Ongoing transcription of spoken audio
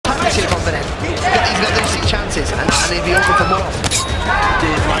Nice hit from Burnett. He's got these chances, and he'll be open for more.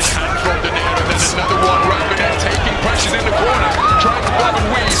 Good right hand from Donaire, and then another one. Right, Burnett taking pressures in the corner, trying to bob and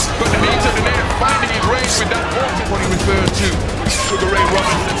weave, but in the meantime, Donaire finding his range with that ball. What he referred to, Sugar Ray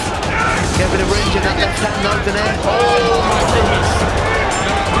Robinson. Get a bit of range in that left hand, though, Donaire. Oh